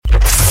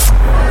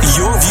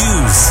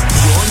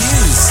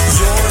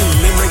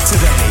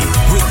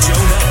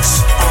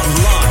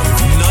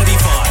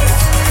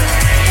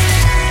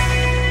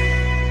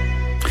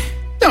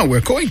Now we're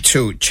going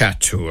to chat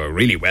to a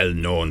really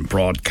well-known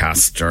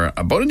broadcaster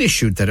about an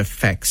issue that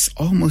affects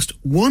almost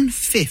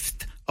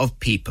 1/5 of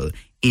people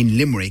in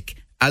Limerick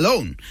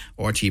alone.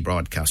 RTÉ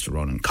Broadcaster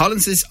Ronan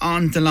Collins is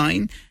on the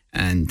line,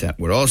 and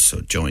we're also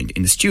joined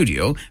in the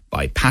studio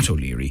by Pat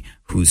O'Leary,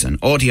 who's an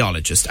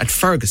audiologist at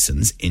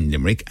Ferguson's in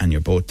Limerick, and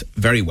you're both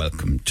very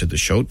welcome to the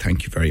show.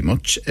 Thank you very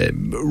much.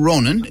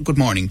 Ronan, good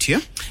morning to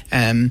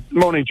you.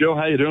 Morning, Joe.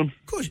 How you doing?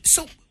 Good.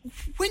 So,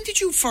 when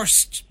did you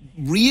first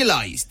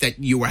realise that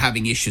you were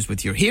having issues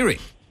with your hearing?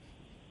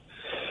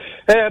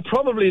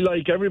 Probably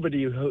like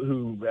everybody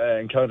who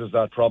encounters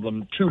that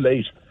problem, too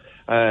late.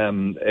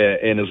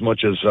 In as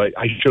much as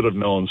I should have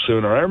known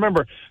sooner. I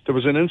remember there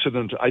was an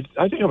incident.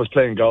 I think I was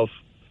playing golf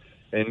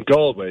in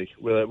Galway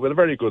with a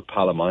very good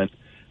pal of mine,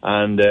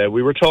 and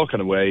we were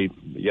talking away,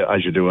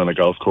 as you do on a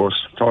golf course,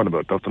 talking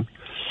about nothing.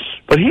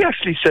 But he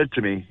actually said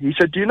to me, he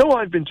said, "Do you know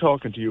I've been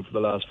talking to you for the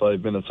last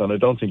 5 minutes, and I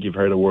don't think you've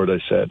heard a word I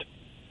said."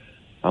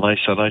 And I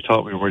said, "I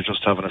thought we were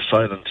just having a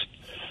silent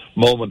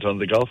moment on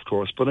the golf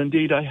course." But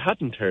indeed, I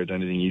hadn't heard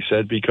anything he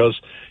said, because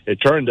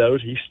it turned out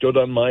he stood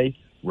on my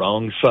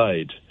wrong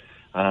side.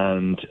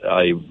 And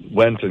I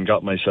went and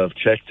got myself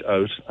checked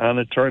out, and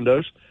it turned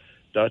out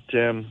that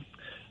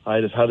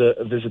I'd have had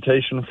a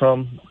visitation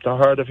from the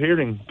hard of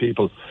hearing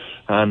people.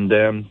 And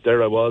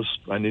there I was.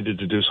 I needed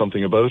to do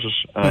something about it.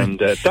 And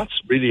that's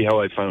really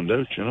how I found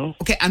out, you know.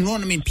 Okay, and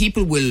Ron, I mean,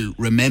 people will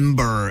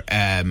remember,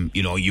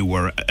 you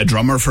were a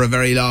drummer for a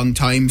very long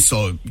time,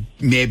 so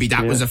maybe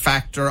that was a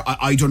factor.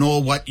 I don't know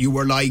what you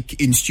were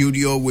like in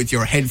studio with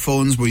your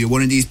headphones. Were you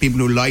one of these people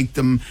who liked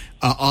them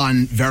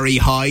on very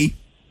high?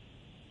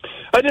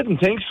 I didn't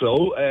think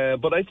so,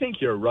 but I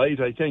think you're right.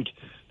 I think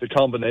the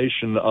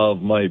combination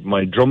of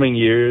my drumming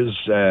years,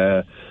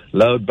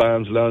 loud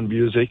bands, loud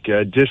music,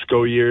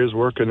 disco years,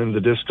 working in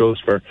the discos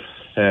for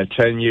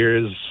 10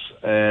 years,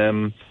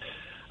 and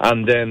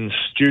then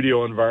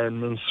studio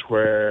environments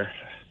where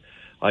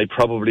I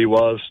probably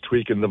was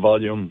tweaking the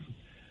volume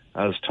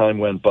as time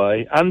went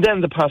by, and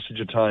then the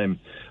passage of time.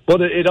 But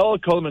it all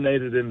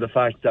culminated in the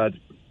fact that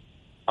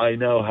I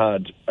now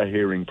had a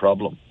hearing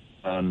problem,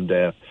 and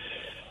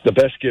the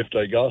best gift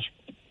I got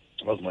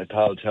was my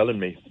pal telling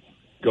me,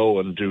 go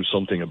and do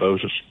something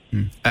about it.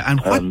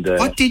 And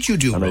what did you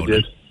do, and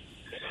Ronan?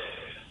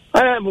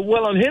 I did.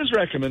 Well, on his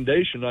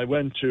recommendation, I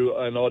went to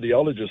an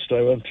audiologist.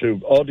 I went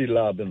to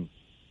Audilab in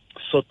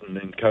Sutton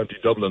in County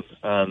Dublin,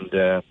 and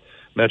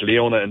met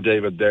Leona and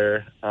David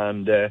there,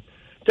 and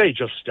they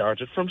just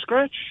started from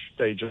scratch.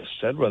 They just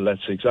said, well,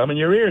 let's examine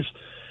your ears.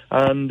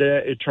 And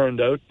it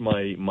turned out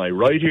my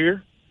right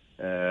ear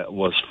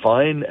was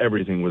fine,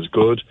 everything was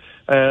good.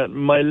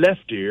 My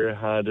left ear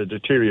had a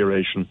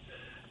deterioration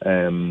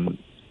in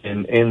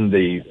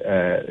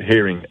the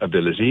hearing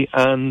ability,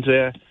 and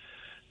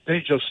they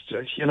just,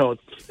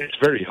 it's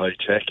very high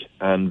tech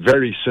and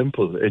very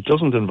simple. It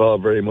doesn't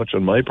involve very much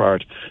on my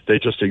part. They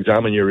just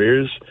examine your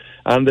ears,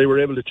 and they were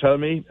able to tell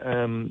me,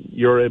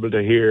 you're able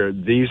to hear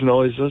these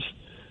noises,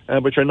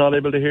 but you're not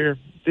able to hear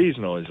these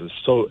noises.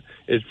 So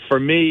for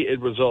me, it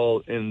was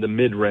all in the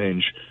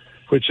mid-range,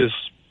 which is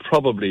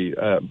probably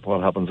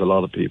what happens to a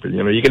lot of people.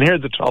 You can hear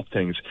the top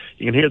things,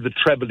 you can hear the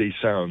trebly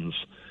sounds,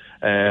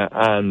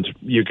 and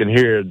you can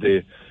hear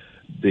the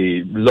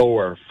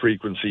lower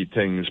frequency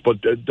things, but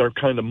they're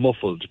kind of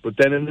muffled. But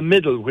then in the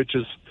middle, which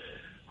is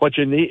what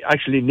you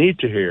actually need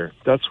to hear,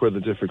 that's where the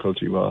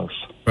difficulty was.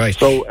 Right.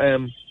 So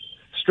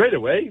straight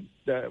away,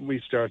 we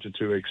started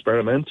to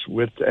experiment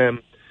with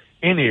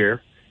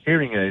in-ear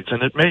hearing aids,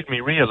 and it made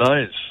me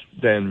realise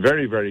then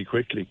very, very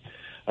quickly,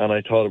 and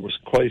I thought it was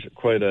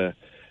quite a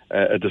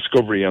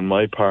discovery on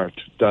my part,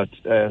 that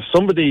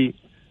somebody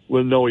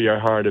will know you're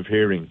hard of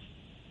hearing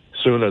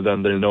sooner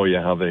than they'll know you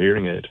have a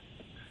hearing aid.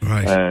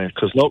 Right.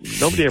 Because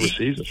nobody ever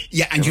sees it.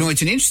 Yeah, and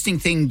it's an interesting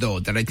thing, though,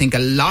 that I think a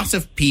lot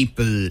of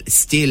people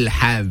still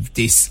have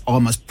this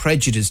almost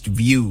prejudiced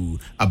view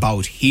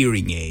about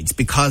hearing aids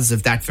because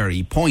of that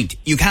very point.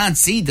 You can't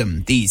see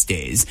them these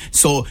days.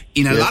 So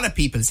in a lot of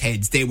people's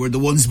heads, they were the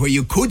ones where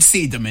you could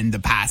see them in the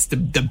past,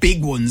 the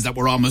big ones that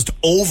were almost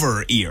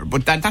over ear.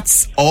 But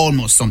that's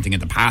almost something of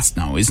the past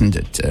now, isn't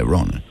it,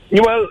 Ronan?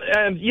 Well,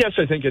 yes,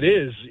 I think it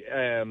is.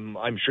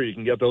 I'm sure you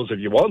can get those if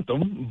you want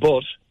them,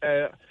 but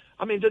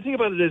the thing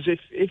about it is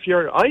if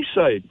your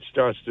eyesight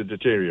starts to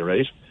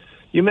deteriorate,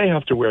 you may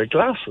have to wear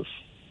glasses.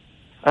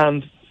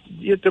 And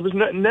there was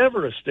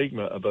never a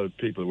stigma about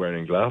people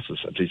wearing glasses.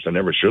 At least there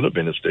never should have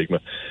been a stigma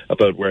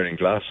about wearing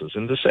glasses.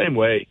 In the same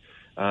way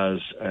as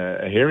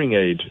a hearing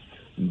aid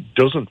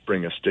doesn't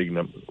bring a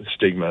stigma.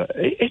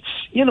 It's,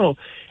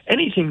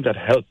 anything that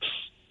helps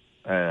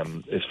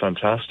is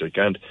fantastic.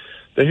 And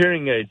the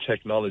hearing aid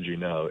technology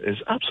now is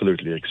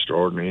absolutely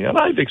extraordinary. And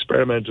I've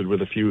experimented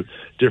with a few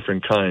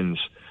different kinds.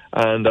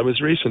 And I was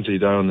recently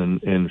down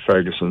in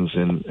Ferguson's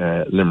in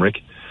Limerick,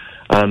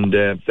 and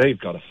they've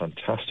got a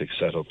fantastic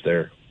setup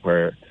there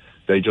where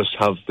they just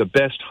have the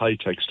best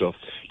high-tech stuff.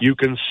 You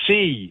can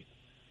see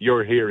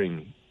your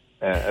hearing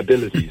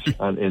abilities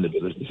and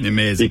inabilities.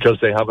 Amazing. Because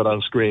they have it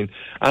on screen.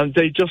 And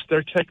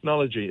their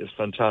technology is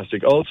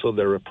fantastic. Also,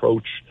 their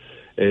approach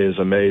is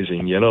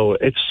amazing. You know,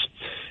 it's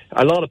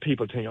a lot of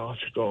people think, I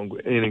should go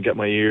in and get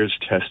my ears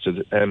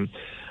tested and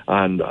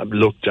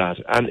looked at,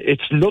 and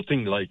it's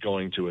nothing like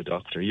going to a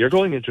doctor. You're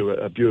going into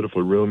a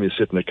beautiful room, you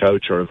sit in a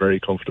couch or a very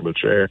comfortable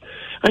chair,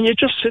 and you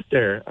just sit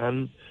there,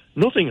 and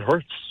nothing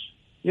hurts.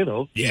 You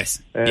know.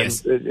 Yes.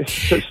 Yes.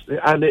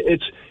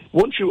 It's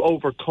once you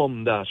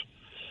overcome that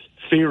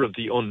fear of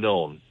the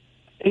unknown.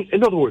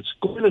 In other words,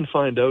 go in and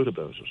find out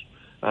about it.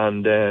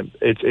 And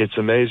it's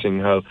amazing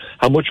how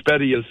much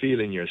better you'll feel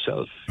in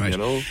yourself, right. You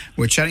know.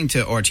 We're chatting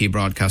to RTÉ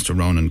broadcaster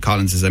Ronan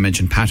Collins. As I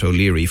mentioned, Pat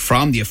O'Leary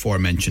from the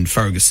aforementioned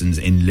Ferguson's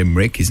in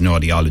Limerick. He's an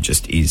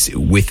audiologist, is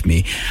with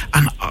me.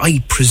 And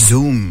I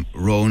presume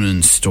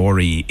Ronan's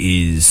story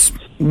is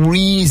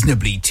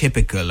reasonably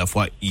typical of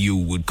what you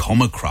would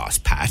come across,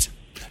 Pat.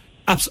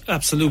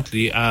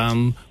 Absolutely.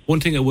 One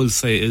thing I will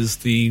say is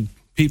the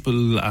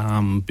people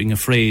being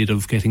afraid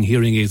of getting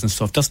hearing aids and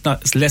stuff,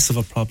 it's less of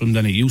a problem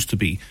than it used to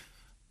be.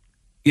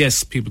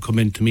 Yes, people come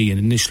in to me and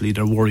initially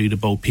they're worried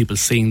about people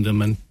seeing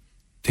them and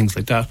things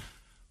like that.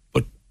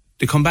 But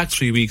they come back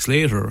 3 weeks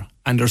later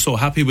and they're so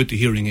happy with the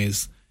hearing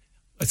aids.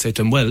 I say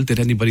to them, well, did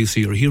anybody see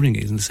your hearing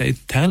aids? And they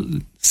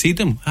say, see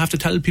them. I have to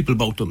tell people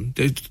about them.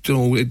 They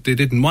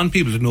didn't want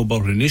people to know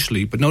about it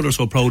initially, but now they're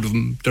so proud of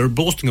them. They're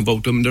boasting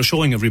about them and they're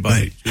showing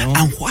everybody. Right. You know?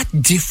 And what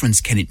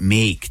difference can it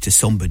make to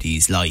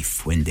somebody's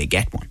life when they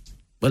get one?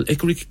 Well, it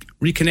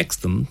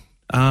reconnects them.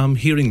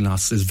 Hearing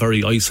loss is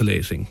very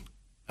isolating.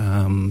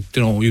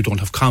 You don't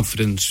have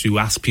confidence. You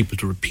ask people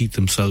to repeat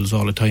themselves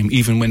all the time,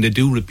 even when they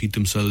do repeat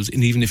themselves,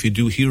 and even if you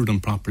do hear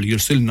them properly, you're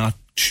still not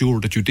sure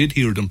that you did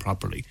hear them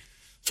properly.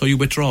 So you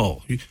withdraw.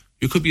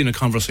 You could be in a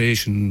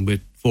conversation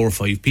with 4 or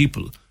 5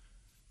 people,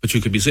 but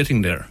you could be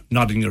sitting there,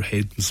 nodding your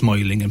head and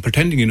smiling and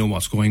pretending you know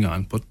what's going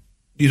on, but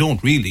you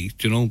don't really,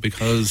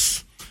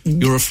 because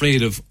you're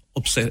afraid of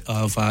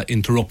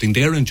interrupting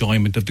their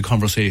enjoyment of the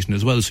conversation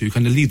as well, so you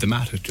kind of leave them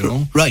at it,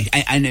 Right,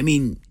 and I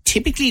mean,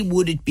 typically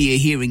would it be a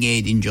hearing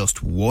aid in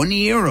just one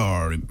ear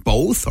or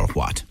both or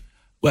what?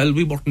 Well,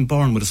 we weren't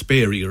born with a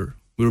spare ear.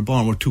 We were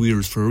born with 2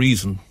 ears for a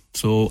reason.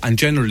 So, and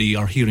generally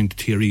our hearing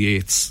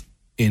deteriorates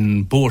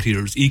in both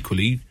ears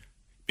equally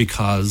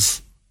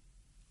because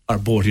our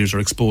both ears are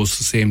exposed to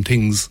the same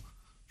things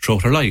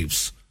throughout our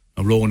lives.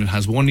 Now, Ronan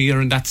has 1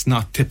 ear and that's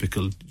not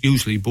typical.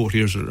 Usually both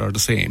ears are the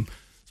same.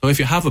 So if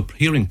you have a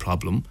hearing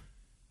problem,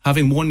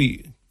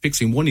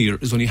 fixing 1 ear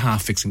is only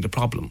half fixing the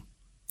problem.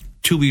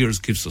 2 ears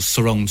gives us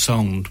surround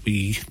sound.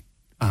 We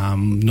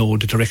know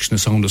the direction the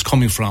sound is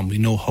coming from. We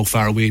know how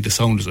far away the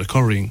sound is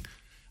occurring.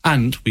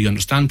 And we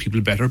understand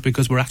people better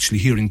because we're actually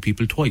hearing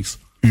people twice.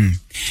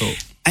 So,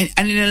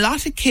 and in a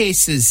lot of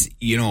cases,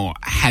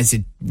 has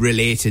it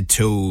related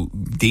to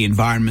the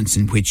environments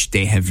in which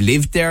they have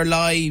lived their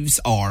lives,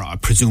 or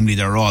presumably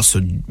there are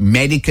also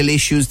medical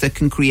issues that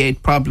can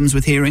create problems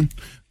with hearing?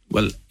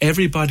 Well,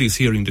 everybody's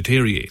hearing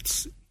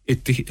deteriorates.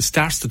 It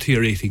starts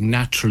deteriorating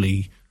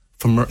naturally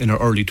from in our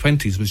early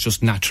 20s with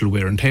just natural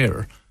wear and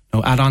tear.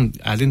 Now,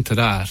 add into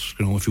that,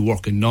 if you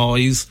work in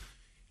noise,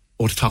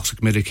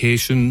 ototoxic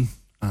medication,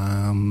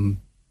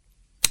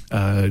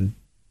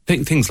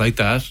 things like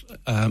that,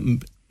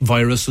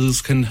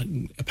 viruses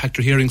can impact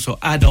your hearing. So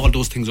add all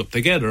those things up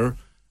together,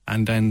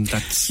 and then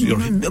that's your.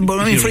 But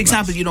I mean, for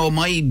example,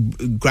 my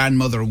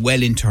grandmother,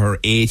 well into her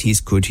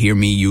 80s, could hear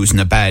me using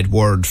a bad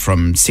word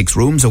from 6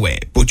 rooms away.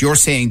 But you're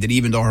saying that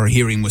even though her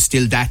hearing was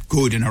still that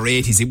good in her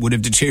 80s, it would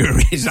have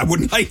deteriorated. I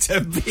wouldn't like to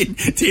have been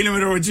dealing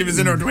with her when she was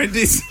in her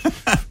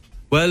 20s.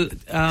 Well,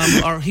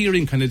 our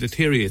hearing kind of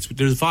deteriorates, but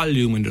there's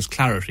volume and there's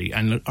clarity,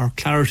 and our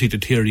clarity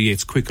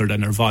deteriorates quicker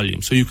than our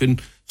volume. So on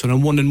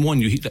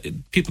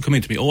 1-on-1, people come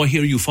in to me, I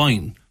hear you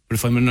fine, but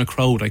if I'm in a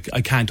crowd,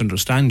 I can't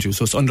understand you.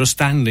 So it's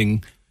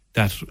understanding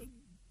that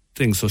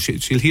thing. So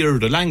she'll hear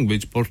the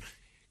language, but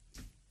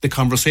the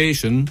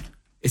conversation,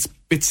 it's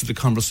bits of the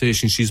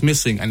conversation she's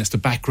missing, and it's the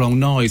background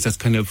noise that's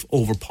kind of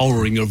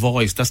overpowering your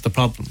voice. That's the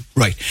problem.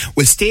 Right.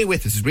 Well, stay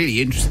with us. It's a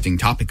really interesting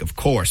topic, of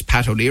course.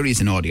 Pat O'Leary is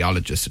an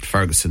audiologist at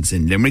Ferguson's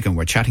in Limerick, and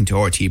we're chatting to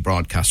RTÉ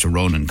broadcaster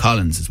Ronan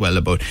Collins as well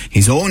about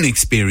his own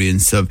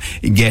experience of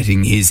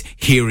getting his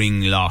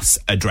hearing loss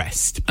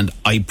addressed. And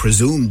I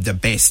presume the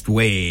best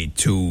way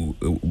to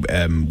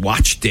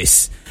watch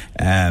this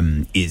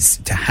is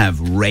to have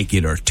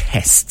regular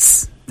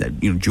tests that,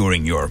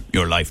 during your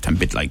lifetime, a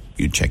bit like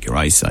you check your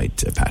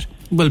eyesight, Pat.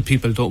 Well,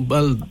 people don't.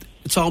 Well,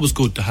 it's always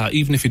good to have,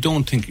 even if you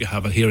don't think you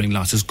have a hearing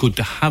loss, it's good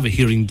to have a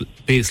hearing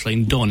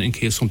baseline done in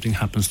case something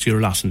happens to your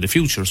loss in the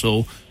future.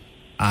 So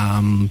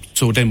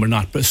then we're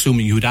not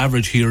assuming you had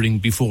average hearing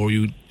before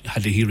you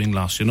had a hearing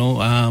loss,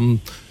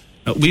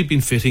 we've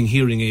been fitting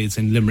hearing aids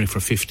in Limerick for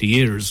 50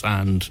 years,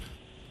 and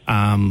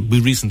we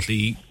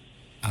recently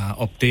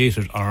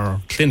updated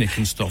our clinic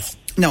and stuff.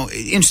 Now,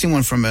 interesting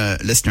one from a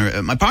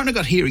listener. My partner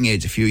got hearing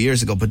aids a few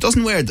years ago, but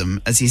doesn't wear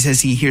them, as he says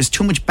he hears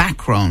too much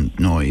background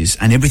noise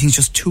and everything's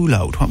just too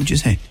loud. What would you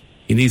say?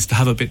 He needs to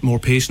have a bit more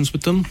patience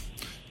with them.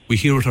 We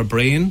hear with our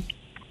brain.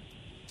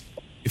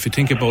 If you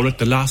think about it,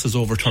 the loss is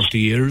over 30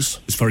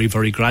 years. It's very,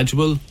 very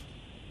gradual.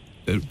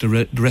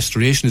 The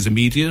restoration is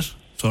immediate.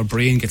 So our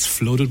brain gets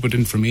flooded with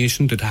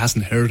information that it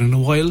hasn't heard in a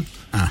while.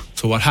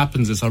 So what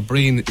happens is our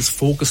brain is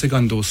focusing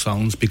on those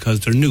sounds because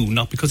they're new,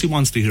 not because he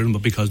wants to hear them,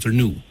 but because they're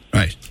new.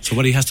 Right. So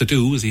what he has to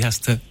do is he has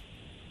to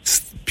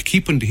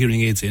keep putting the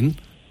hearing aids in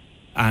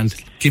and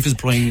give his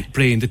brain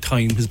the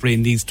time his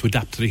brain needs to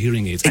adapt to the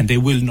hearing aids, and they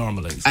will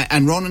normalise.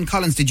 And Ronan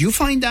Collins, did you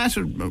find that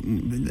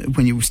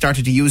when you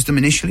started to use them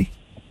initially?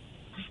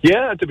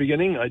 Yeah, at the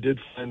beginning I did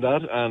find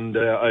that, and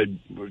I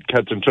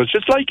kept in touch.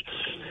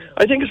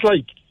 I think it's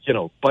like, you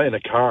know, buying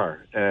a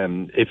car.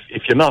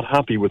 If you're not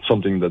happy with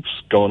something that's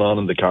going on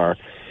in the car,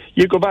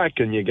 you go back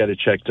and you get it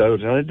checked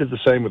out. And I did the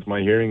same with my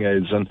hearing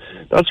aids, and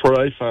that's where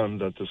I found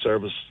that the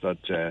service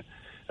that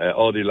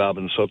Audiolab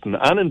in Sutton,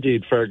 and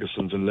indeed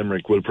Ferguson's in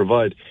Limerick, will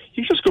provide.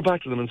 You just go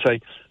back to them and say,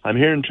 I'm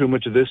hearing too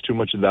much of this, too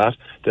much of that.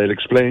 They'll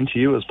explain to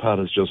you, as Pat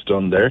has just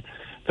done there,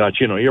 that,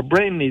 you know, your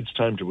brain needs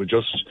time to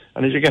adjust.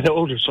 And as you get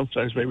older,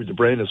 sometimes maybe the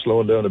brain is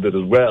slowing down a bit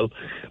as well.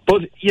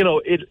 But, you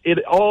know,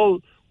 it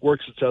all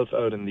works itself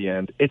out in the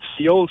end. It's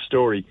the old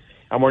story,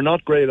 and we're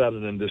not great at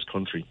it in this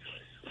country.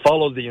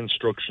 Follow the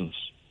instructions.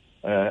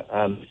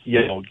 And,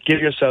 you know, give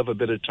yourself a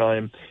bit of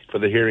time for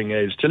the hearing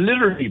aids to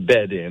literally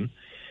bed in.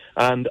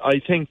 And I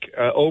think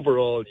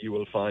overall you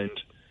will find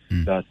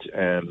that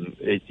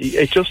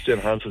it just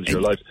enhances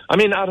your life. I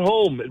mean, at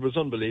home, it was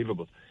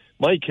unbelievable.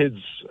 My kids,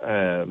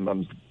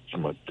 I'm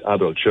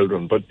adult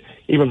children, but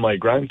even my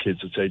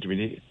grandkids would say to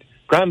me,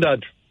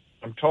 Grandad,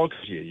 I'm talking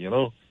to you, you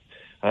know.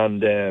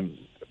 And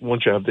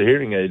once you have the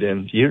hearing aid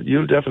in,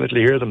 you'll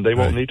definitely hear them. They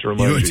won't need to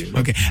remind you.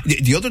 Okay.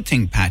 The other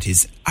thing, Pat,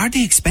 is, are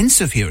they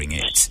expensive hearing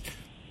aids?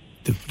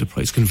 The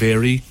price can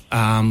vary,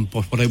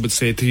 but what I would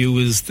say to you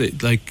is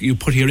that, like, you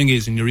put hearing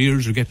aids in your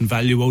ears, you're getting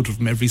value out of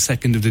them every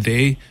second of the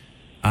day.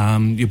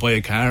 You buy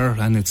a car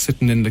and it's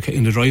sitting in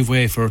the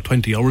driveway for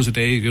 20 hours a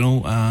day, you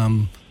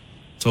know.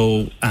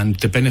 So, and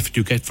the benefit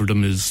you get for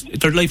them is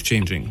they're life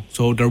changing,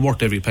 so they're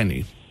worth every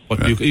penny. But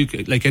right.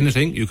 you, like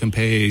anything, you can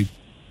pay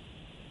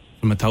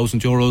from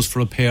 €1,000 for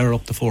a pair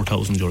up to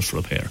 €4,000 for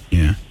a pair.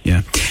 Yeah.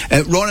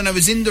 Ronan, I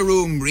was in the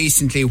room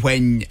recently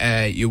when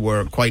you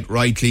were quite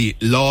rightly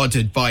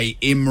lauded by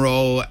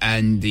IMRO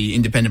and the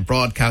Independent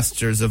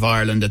Broadcasters of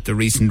Ireland at the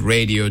recent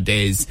Radio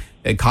Days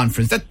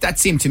conference. That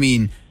seemed to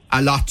mean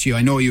a lot to you.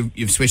 I know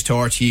you've switched to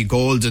RTÉ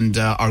Gold, and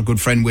our good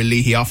friend Will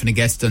Leahy, often a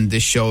guest on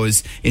this show,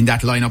 is in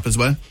that lineup as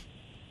well.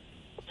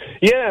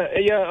 Yeah,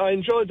 I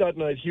enjoyed that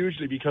night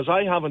hugely because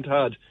I haven't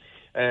had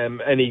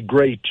any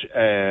great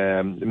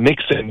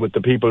mixing with the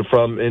people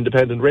from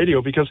independent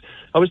radio because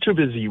I was too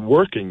busy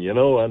working, you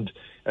know, and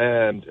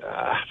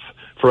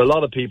for a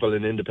lot of people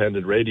in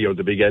independent radio,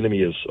 the big enemy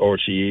is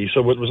RTÉ.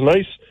 So it was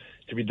nice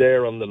to be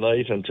there on the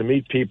night and to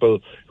meet people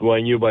who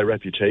I knew by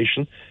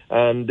reputation,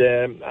 and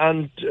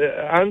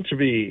to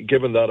be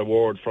given that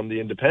award from the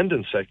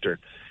independent sector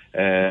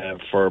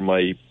for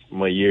my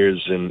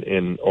years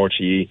in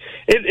RTÉ.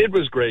 It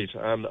was great,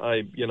 and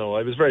I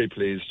was very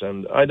pleased,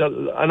 and I had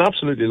an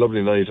absolutely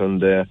lovely night,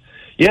 and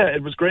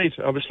it was great.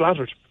 I was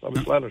flattered.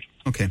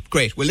 Okay,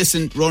 great. Well,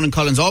 listen, Ronan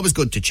Collins, always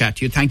good to chat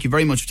to you. Thank you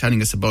very much for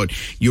telling us about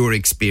your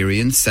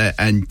experience,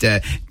 and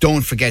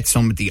don't forget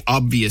some of the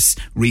obvious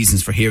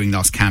reasons for hearing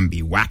loss can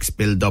be wax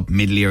build-up,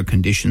 middle ear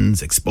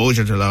conditions,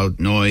 exposure to loud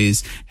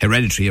noise,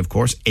 hereditary, of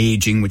course,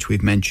 ageing, which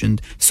we've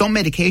mentioned, some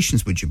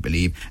medications, would you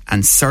believe,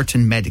 and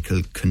certain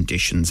medical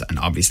conditions. And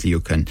obviously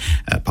you can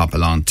pop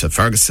along to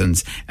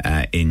Ferguson's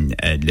in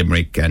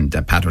Limerick, and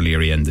Pat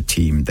O'Leary and the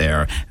team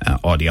there,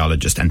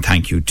 audiologist, and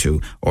thank you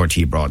to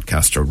RTÉ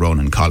broadcaster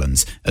Ronan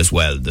Collins as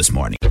well this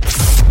morning.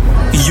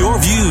 Your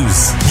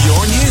views,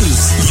 your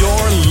news,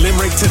 your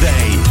Limerick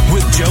Today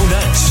with Joe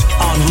Nash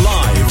on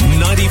Live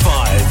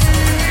 95.